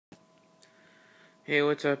Hey,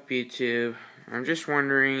 what's up, YouTube? I'm just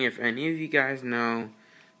wondering if any of you guys know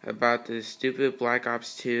about the stupid Black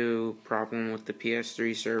Ops 2 problem with the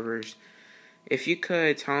PS3 servers. If you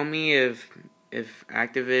could tell me if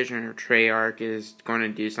Activision or Treyarch is going to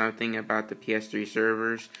do something about the PS3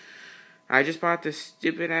 servers. I just bought this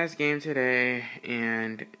stupid ass game today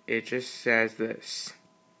and it just says this: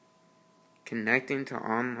 connecting to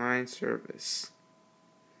online service.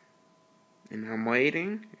 And I'm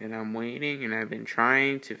waiting, and I'm waiting, and I've been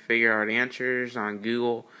trying to figure out answers on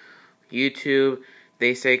Google, YouTube.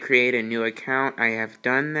 They say create a new account. I have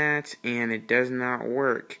done that, and it does not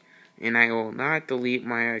work. And I will not delete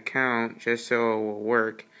my account just so it will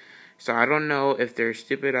work. So I don't know if their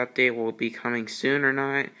stupid update will be coming soon or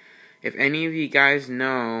not. If any of you guys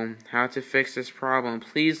know how to fix this problem,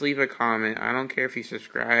 please leave a comment. I don't care if you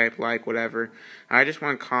subscribe, like, whatever. I just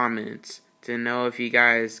want comments to know if you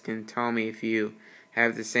guys can tell me if you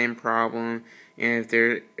have the same problem and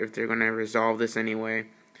if they're gonna resolve this anyway.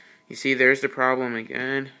 You see, there's the problem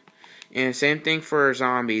again. And same thing for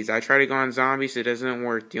zombies. I try to go on zombies, it doesn't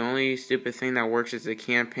work. The only stupid thing that works is the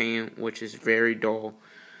campaign, which is very dull.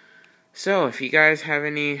 So, if you guys have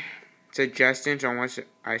any suggestions on what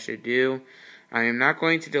I should do, I am not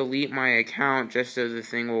going to delete my account just so the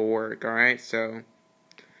thing will work, alright? So,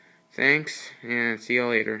 thanks, and see you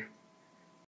later.